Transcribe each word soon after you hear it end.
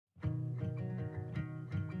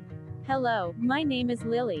Hello, my name is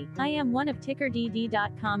Lily. I am one of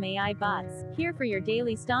TickerDD.com AI bots, here for your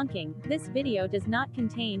daily stonking. This video does not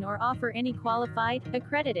contain or offer any qualified,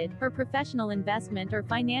 accredited, or professional investment or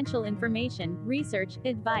financial information, research,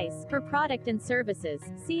 advice, or product and services.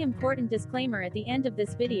 See important disclaimer at the end of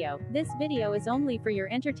this video. This video is only for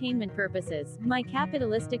your entertainment purposes. My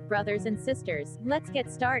capitalistic brothers and sisters, let's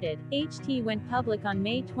get started. HT went public on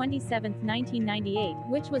May 27, 1998,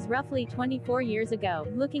 which was roughly 24 years ago.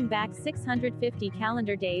 Looking back 650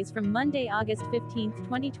 calendar days from Monday, August 15,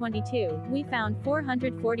 2022, we found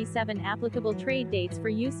 447 applicable trade dates for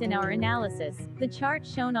use in our analysis. The chart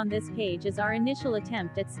shown on this page is our initial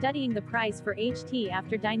attempt at studying the price for HT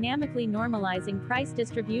after dynamically normalizing price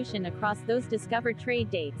distribution across those discovered trade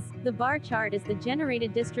dates. The bar chart is the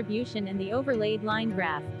generated distribution and the overlaid line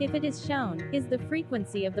graph, if it is shown, is the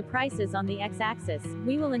frequency of the prices on the x-axis.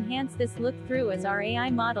 We will enhance this look through as our AI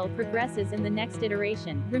model progresses in the next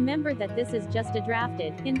iteration. Remember that this is just a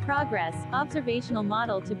drafted, in progress, observational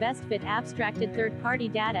model to best fit abstracted third-party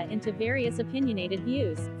data into various opinionated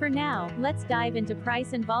views. For now, let's dive into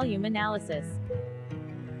price and volume analysis.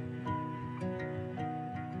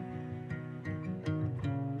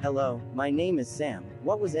 Hello, my name is Sam.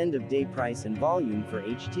 What was end-of-day price and volume for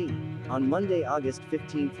HT? On Monday, August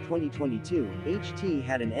 15, 2022, HT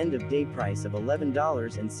had an end-of-day price of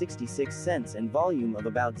 $11.66 and volume of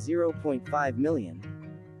about 0.5 million.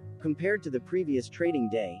 Compared to the previous trading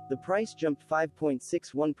day, the price jumped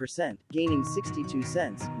 5.61%, gaining 62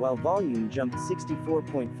 cents, while volume jumped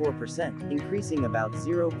 64.4%, increasing about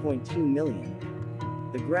 0.2 million.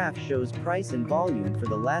 The graph shows price and volume for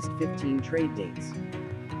the last 15 trade dates.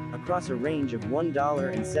 Across a range of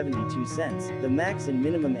 $1.72, the max and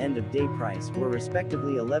minimum end-of-day price were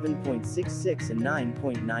respectively 11.66 and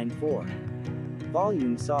 9.94.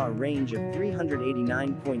 Volume saw a range of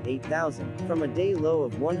 389.8 thousand, from a day low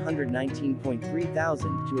of 119.3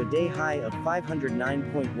 thousand to a day high of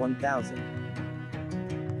 509.1 thousand.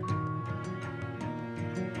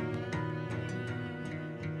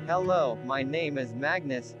 Hello, my name is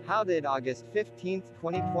Magnus. How did August 15,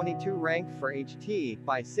 2022 rank for HT?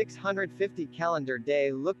 By 650 calendar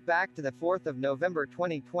day, look back to the 4th of November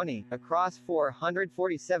 2020, across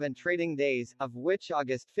 447 trading days, of which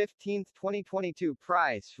August 15, 2022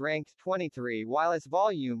 price ranked 23 while its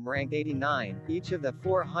volume ranked 89. Each of the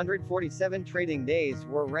 447 trading days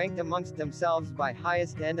were ranked amongst themselves by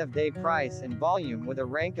highest end-of-day price and volume, with a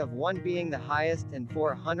rank of 1 being the highest and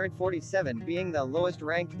 447 being the lowest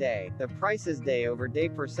ranked day. The price's day-over-day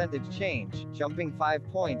percentage change, jumping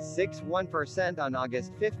 5.61% on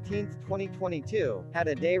August 15, 2022, had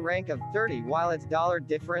a day rank of 30, while its dollar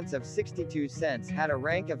difference of 62 cents had a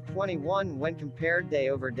rank of 21 when compared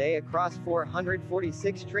day-over-day across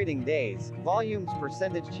 446 trading days. Volume's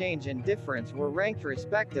percentage change and difference were ranked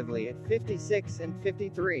respectively at 56 and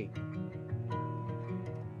 53.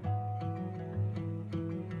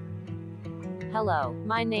 Hello,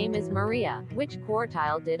 my name is Maria. Which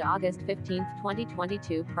quartile did August 15,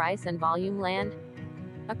 2022 price and volume land?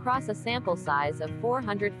 Across a sample size of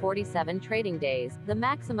 447 trading days, the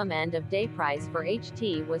maximum end-of-day price for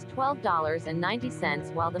HT was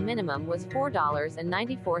 $12.90 while the minimum was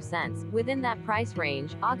 $4.94. Within that price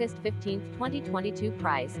range, August 15, 2022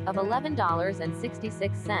 price, of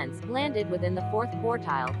 $11.66, landed within the fourth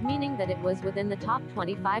quartile, meaning that it was within the top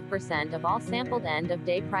 25% of all sampled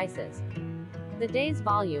end-of-day prices. The day's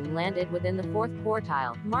volume landed within the fourth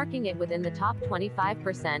quartile, marking it within the top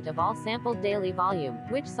 25% of all sampled daily volume,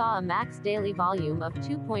 which saw a max daily volume of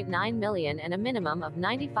 2.9 million and a minimum of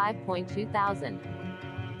 95.2 thousand.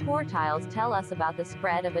 Quartiles tell us about the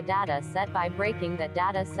spread of a data set by breaking that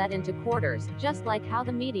data set into quarters, just like how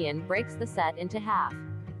the median breaks the set into half.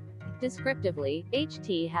 Descriptively,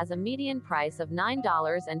 HT has a median price of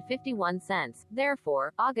 $9.51.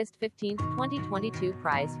 Therefore, August 15, 2022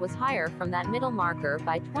 price was higher from that middle marker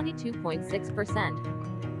by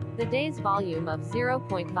 22.6%. The day's volume of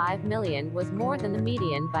 0.5 million was more than the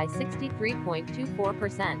median by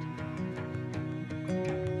 63.24%.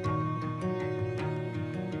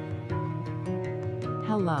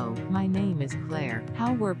 Hello, my name is Claire.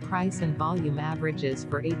 How were price and volume averages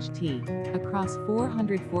for HT? Across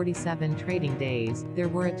 447 trading days, there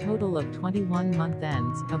were a total of 21 month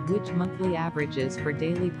ends, of which monthly averages for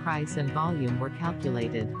daily price and volume were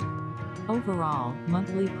calculated. Overall,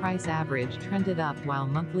 monthly price average trended up while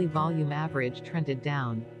monthly volume average trended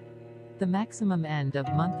down. The maximum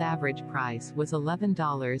end-of-month average price was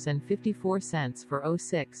 $11.54 for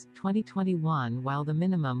 06/2021 while the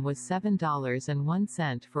minimum was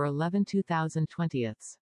 $7.01 for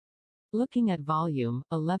 11/2020. Looking at volume,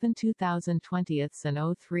 11 2020ths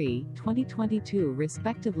and 03 2022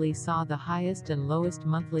 respectively saw the highest and lowest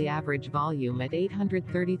monthly average volume at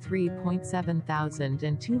 833.7 thousand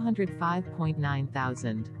and 205.9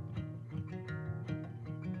 thousand.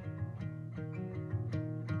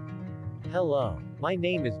 Hello, my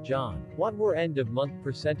name is John. What were end-of-month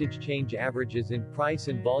percentage change averages in price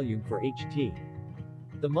and volume for HT?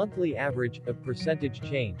 The monthly average of percentage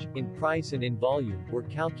change in price and in volume were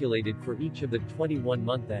calculated for each of the 21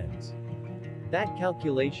 month ends. That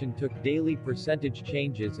calculation took daily percentage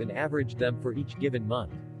changes and averaged them for each given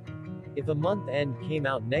month. If a month end came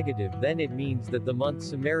out negative, then it means that the month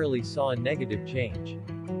summarily saw a negative change.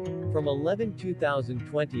 From 11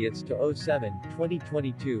 2020ths to 07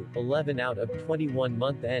 2022, 11 out of 21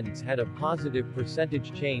 month ends had a positive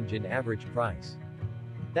percentage change in average price.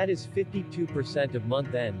 That is 52% of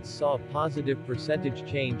month ends saw a positive percentage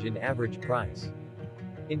change in average price.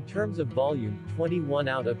 In terms of volume, 21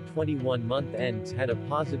 out of 21 month ends had a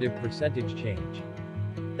positive percentage change.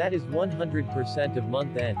 That is 100% of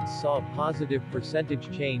month ends saw a positive percentage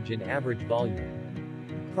change in average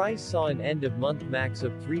volume. Price saw an end-of-month max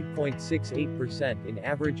of 3.68% in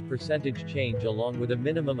average percentage change along with a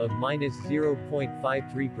minimum of minus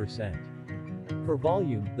 0.53%. For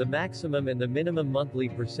volume, the maximum and the minimum monthly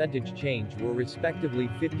percentage change were respectively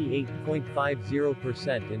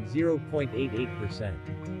 58.50% and 0.88%.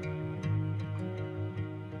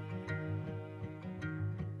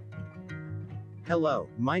 Hello,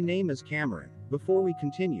 my name is Cameron. Before we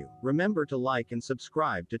continue, remember to like and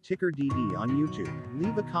subscribe to Ticker DD on YouTube.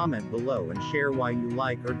 Leave a comment below and share why you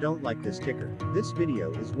like or don't like this ticker. This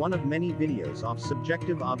video is one of many videos off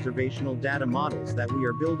subjective observational data models that we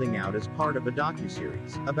are building out as part of a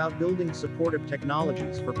docuseries about building supportive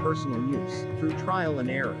technologies for personal use through trial and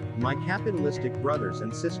error. My capitalistic brothers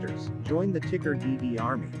and sisters, join the Ticker DD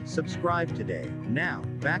army. Subscribe today. Now,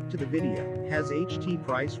 back to the video. Has HT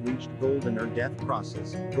price reached golden or death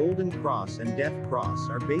crosses? Golden cross and death cross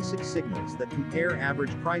are basic signals that compare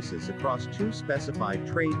average prices across two specified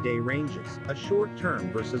trade day ranges, a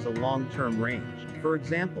short-term versus a long-term range. For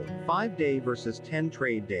example, 5-day versus 10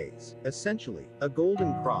 trade days. Essentially, a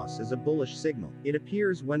golden cross is a bullish signal. It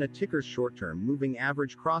appears when a ticker's short-term moving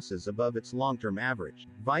average crosses above its long-term average.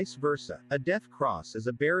 Vice versa, a death cross is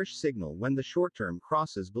a bearish signal when the short-term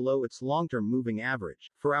crosses below its long-term moving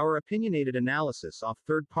average. For our opinionated analysis of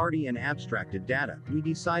third-party and abstracted data, we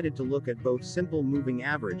decided to look at both simple moving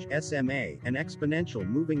average (SMA) and exponential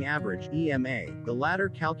moving average (EMA). The latter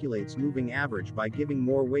calculates moving average by giving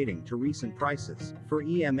more weighting to recent prices. For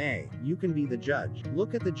EMA, you can be the judge.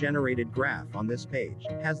 Look at the generated graph on this page.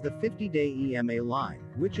 Has the 50-day EMA line,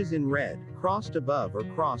 which is in red, crossed above or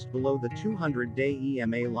crossed below the 200-day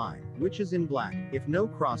EMA line, which is in black. If no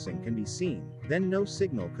crossing can be seen, then no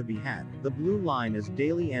signal could be had. The blue line is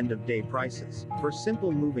daily end-of-day prices. For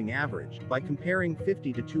simple moving average, by comparing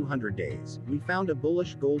 50 to 200 days, we found a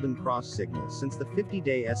bullish golden cross signal since the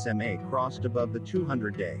 50-day SMA crossed above the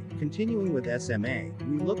 200-day. Continuing with SMA,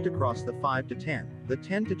 we looked across the 5 to 10, the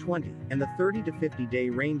 10 to 20, and the 30 to 50-day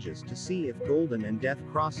ranges to see if golden and death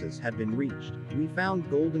crosses had been reached. We found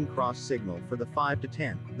golden cross signal for the 5 to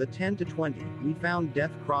 10, the 10 to 20. We found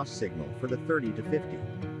death cross signal for the 30 to 50.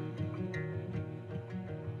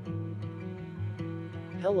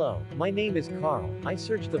 Hello, my name is Carl. I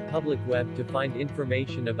searched the public web to find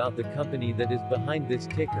information about the company that is behind this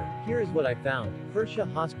ticker. Here is what I found. Hersha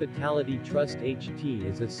Hospitality Trust HT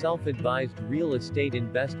is a self-advised real estate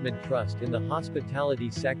investment trust in the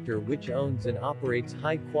hospitality sector which owns and operates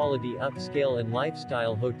high-quality upscale and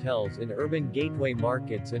lifestyle hotels in urban gateway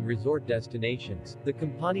markets and resort destinations. The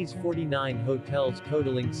company's 49 hotels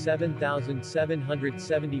totaling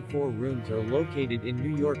 7,774 rooms are located in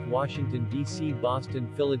New York, Washington, D.C., Boston,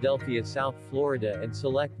 Philadelphia, South Florida and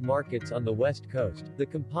select markets on the West Coast. The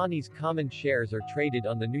company's common shares are traded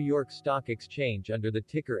on the New York Stock Exchange under the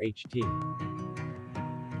ticker HT.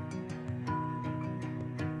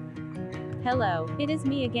 Hello, it is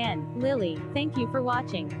me again, Lily. Thank you for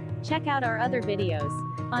watching. Check out our other videos.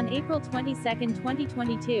 On April 22,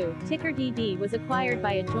 2022, Ticker DD was acquired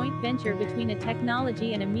by a joint venture between a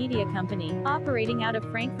technology and a media company, operating out of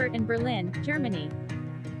Frankfurt and Berlin, Germany.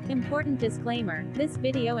 Important disclaimer, this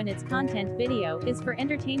video and its content video is for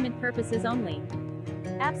entertainment purposes only.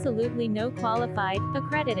 Absolutely no qualified,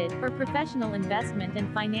 accredited, or professional investment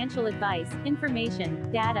and financial advice,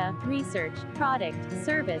 information, data, research, product,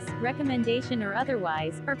 service, recommendation or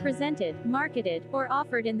otherwise, are presented, marketed, or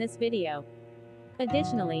offered in this video.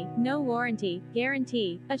 Additionally, no warranty,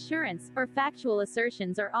 guarantee, assurance, or factual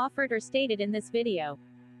assertions are offered or stated in this video.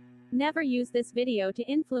 Never use this video to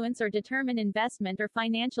influence or determine investment or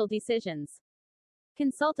financial decisions.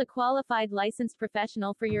 Consult a qualified licensed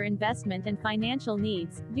professional for your investment and financial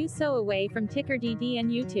needs. Do so away from Ticker DD and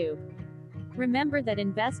YouTube. Remember that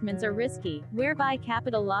investments are risky, whereby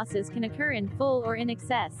capital losses can occur in full or in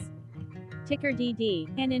excess. Ticker DD,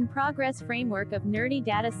 an in-progress framework of nerdy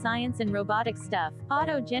data science and robotic stuff,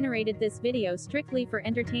 auto-generated this video strictly for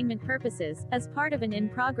entertainment purposes, as part of an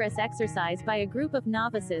in-progress exercise by a group of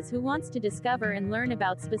novices who wants to discover and learn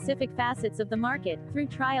about specific facets of the market, through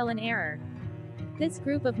trial and error. This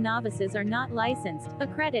group of novices are not licensed,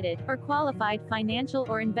 accredited, or qualified financial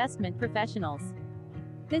or investment professionals.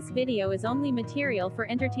 This video is only material for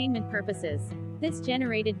entertainment purposes. This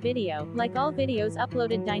generated video, like all videos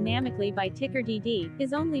uploaded dynamically by Ticker DD,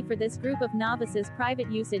 is only for this group of novices'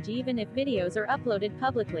 private usage even if videos are uploaded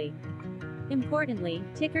publicly. Importantly,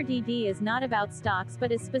 Ticker DD is not about stocks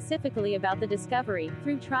but is specifically about the discovery,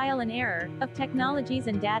 through trial and error, of technologies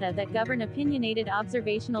and data that govern opinionated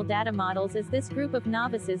observational data models as this group of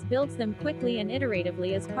novices builds them quickly and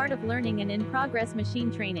iteratively as part of learning and in-progress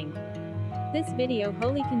machine training. This video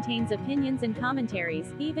wholly contains opinions and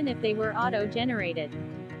commentaries, even if they were auto-generated.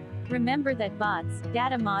 Remember that bots,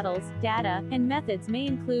 data models, data, and methods may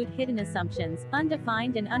include hidden assumptions,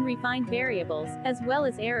 undefined and unrefined variables, as well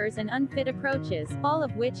as errors and unfit approaches, all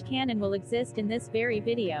of which can and will exist in this very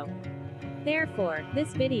video. Therefore,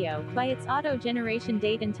 this video, by its auto-generation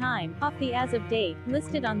date and time, off the as of date,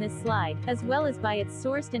 listed on this slide, as well as by its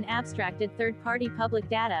sourced and abstracted third-party public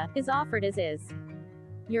data, is offered as is.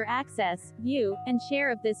 Your access, view, and share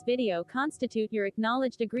of this video constitute your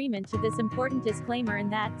acknowledged agreement to this important disclaimer and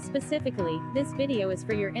that, specifically, this video is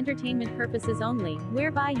for your entertainment purposes only,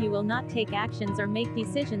 whereby you will not take actions or make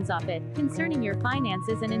decisions off it, concerning your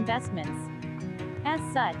finances and investments. As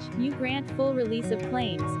such, you grant full release of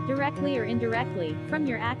claims, directly or indirectly, from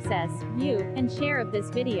your access, view, and share of this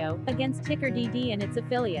video, against Ticker DD and its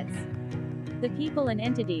affiliates. The people and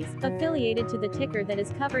entities affiliated to the ticker that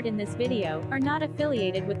is covered in this video are not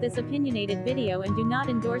affiliated with this opinionated video and do not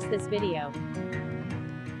endorse this video.